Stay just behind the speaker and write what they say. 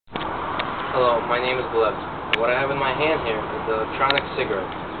Hello, my name is Gleb. What I have in my hand here is the electronic cigarette,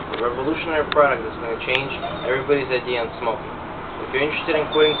 a revolutionary product that's going to change everybody's idea on smoking. If you're interested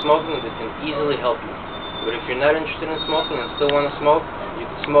in quitting smoking, this can easily help you. But if you're not interested in smoking and still want to smoke, you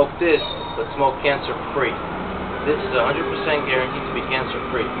can smoke this, but smoke cancer-free. This is 100% guaranteed to be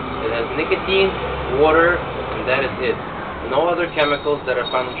cancer-free. It has nicotine, water, and that is it. No other chemicals that are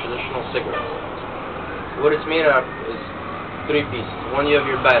found in traditional cigarettes. What it's made of is 3 pieces. One, you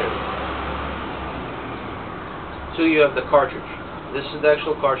have your battery. 2, you have the cartridge. This is the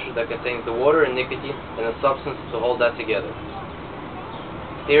actual cartridge that contains the water and nicotine and a substance to hold that together.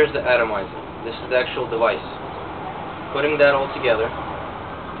 Here's the atomizer. This is the actual device. Putting that all together,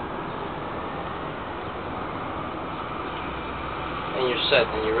 and you're set,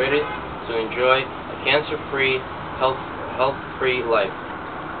 and you're ready to enjoy a cancer-free, health-free life.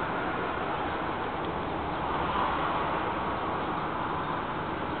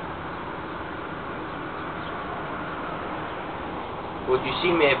 What you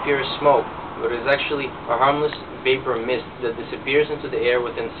see may appear as smoke, but it is actually a harmless vapor mist that disappears into the air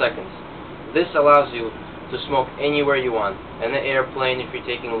within seconds. This allows you to smoke anywhere you want, in the airplane if you're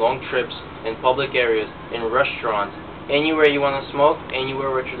taking long trips, in public areas, in restaurants, anywhere you want to smoke, anywhere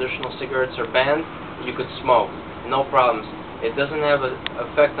where traditional cigarettes are banned, you could smoke, no problems. It doesn't have an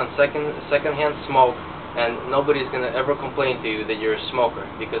effect on secondhand smoke, and nobody's going to ever complain to you that you're a smoker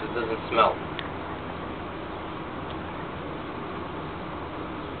because it doesn't smell.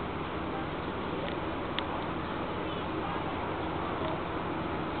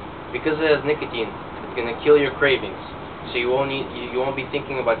 Because it has nicotine, it's going to kill your cravings, so you won't be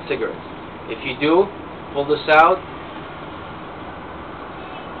thinking about cigarettes. If you do, pull this out,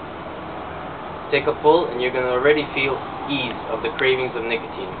 take a pull, and you're going to already feel ease of the cravings of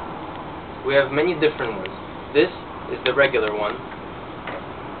nicotine. We have many different ones. This is the regular one.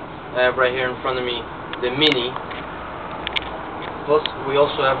 I have right here in front of me the mini. Plus, we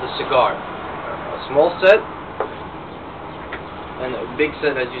also have the cigar. A small set, and a big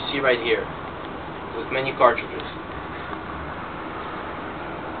set as you see right here, with many cartridges.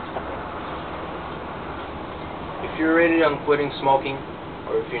 If you're ready on quitting smoking,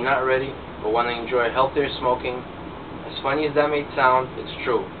 or if you're not ready but want to enjoy healthier smoking, as funny as that may sound, it's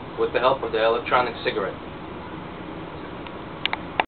true, with the help of the electronic cigarette.